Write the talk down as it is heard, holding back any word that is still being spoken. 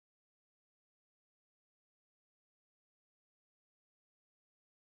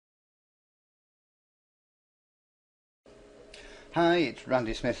Hi, it's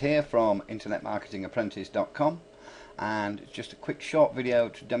Randy Smith here from internetmarketingapprentice.com, and just a quick short video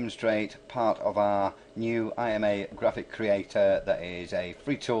to demonstrate part of our new IMA graphic creator that is a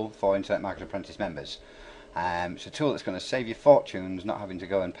free tool for Internet Marketing Apprentice members. It's a tool that's going to save you fortunes not having to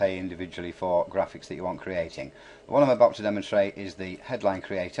go and pay individually for graphics that you want creating. The one I'm about to demonstrate is the headline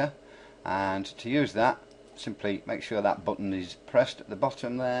creator, and to use that, simply make sure that button is pressed at the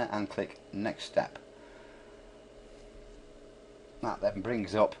bottom there and click next step. That then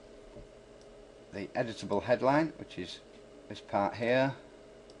brings up the editable headline, which is this part here,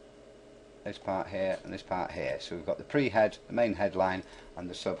 this part here, and this part here. So we've got the pre-head, the main headline, and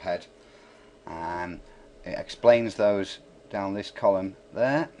the subhead, and it explains those down this column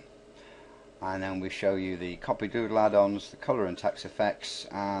there. And then we show you the copy doodle add-ons, the colour and text effects,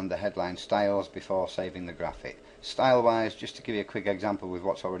 and the headline styles before saving the graphic. Style wise, just to give you a quick example with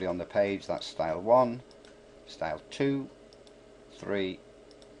what's already on the page, that's style 1, style 2, 3,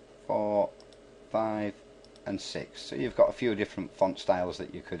 4, 5 and 6. So you've got a few different font styles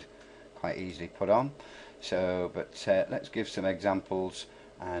that you could quite easily put on. Let's give some examples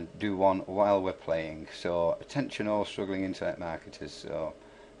and do one while we're playing. So attention all struggling internet marketers. So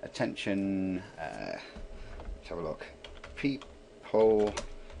attention, let's have a look. People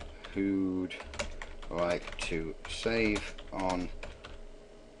who'd like to save on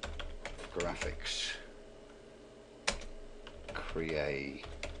graphics creation.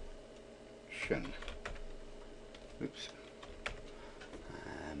 Oops.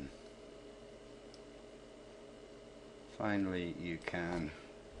 Finally, you can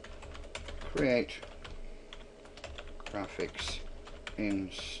create graphics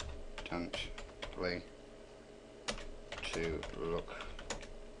instantly to look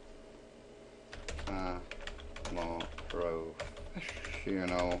far more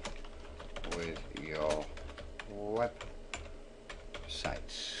professional with your web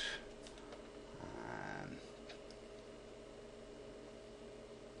sites.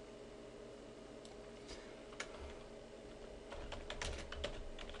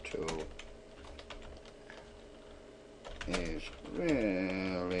 Tool is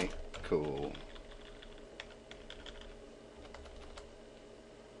really cool.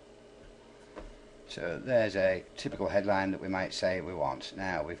 So there's a typical headline that we might say we want.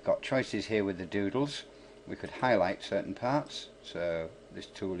 Now we've got choices here with the doodles. We could highlight certain parts, so this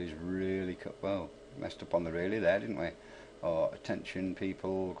tool is really well, messed up on the really there, didn't we? Or attention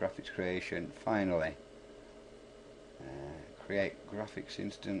people, graphics creation. Finally, create graphics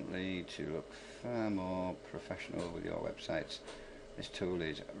instantly to look far more professional with your websites. This tool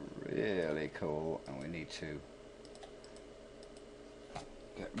is really cool, and we need to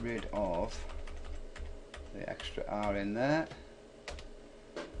get rid of the extra R in there.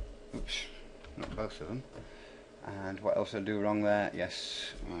 Oops. Not both of them. And what else did I do wrong there?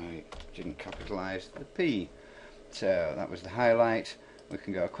 Yes, I didn't capitalise the P. So that was the highlight. We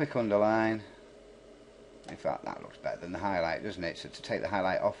can go a quick underline. In fact, that looks better than the highlight, doesn't it? So to take the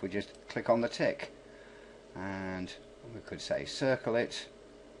highlight off, we just click on the tick. And we could say circle it.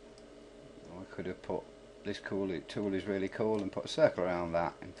 Or we could have put this tool is really cool and put a circle around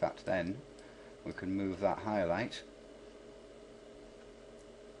that. In fact, then we can move that highlight.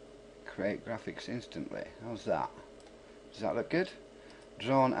 Create graphics instantly. How's that? Does that look good?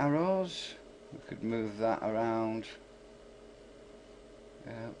 Drawn arrows. We could move that around.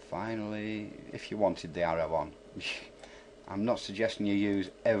 Finally, if you wanted the arrow on. I'm not suggesting you use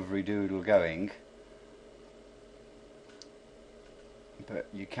every doodle going, but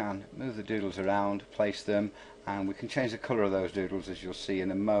you can move the doodles around, place them, and we can change the colour of those doodles, as you'll see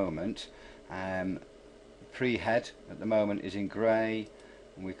in a moment. Pre-head at the moment is in grey.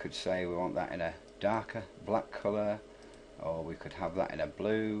 We could say we want that in a darker black colour, or we could have that in a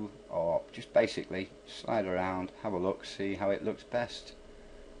blue, or just basically slide around, have a look, see how it looks best,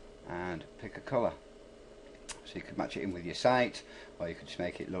 and pick a colour. So you could match it in with your site, or you could just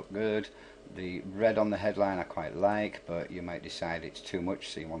make it look good. The red on the headline I quite like, but you might decide it's too much,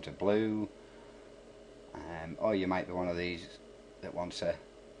 so you want a blue. Or you might be one of these that wants a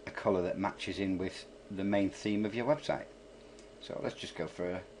colour that matches in with the main theme of your website. So let's just go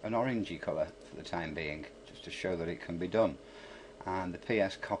for an orangey colour for the time being, just to show that it can be done. And the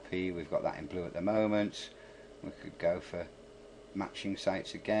PS copy, we've got that in blue at the moment. We could go for matching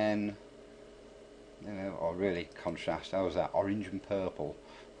sites again, you know, or really contrast. How's that? Orange and purple.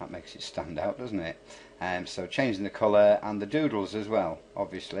 That makes it stand out, doesn't it? So changing the colour and the doodles as well.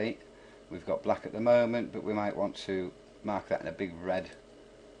 Obviously, we've got black at the moment, but we might want to mark that in a big red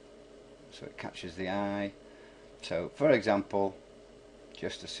so it catches the eye. So for example,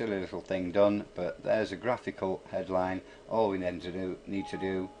 just a silly little thing done, but there's a graphical headline. All we need to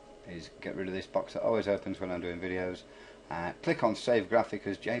do is get rid of this box that always opens when I'm doing videos. Click on Save Graphic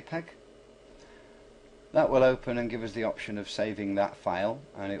as JPEG. That will open and give us the option of saving that file,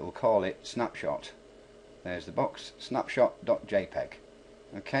 and it will call it snapshot. There's the box, snapshot.jpg.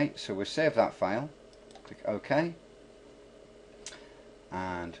 Okay, so we'll save that file. Click OK,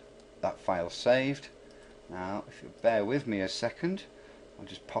 and that file's saved. Now, if you bear with me a second, I'll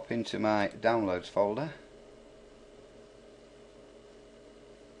just pop into my downloads folder.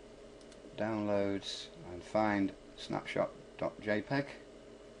 Downloads, and find snapshot.jpg.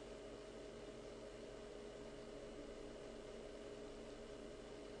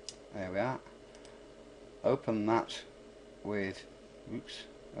 There we are. Open that with,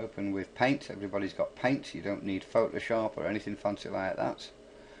 open with Paint. Everybody's got Paint. You don't need Photoshop or anything fancy like that.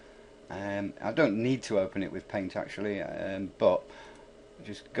 I don't need to open it with Paint actually, but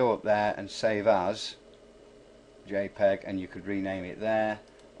just go up there and save as JPEG, and you could rename it there.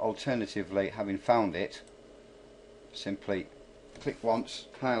 Alternatively, having found it, simply click once,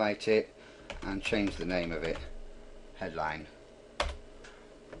 highlight it, and change the name of it, headline.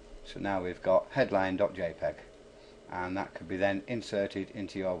 So now we've got headline.jpg, and that could be then inserted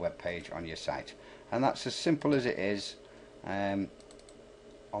into your web page on your site. And that's as simple as it is.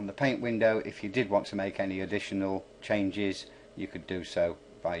 On the Paint window, if you did want to make any additional changes, you could do so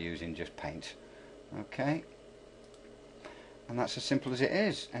by using just Paint. Okay, and that's as simple as it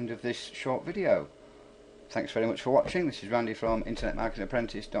is. End of this short video. Thanks very much for watching. This is Randy from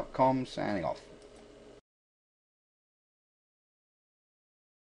InternetMarketingApprentice.com signing off.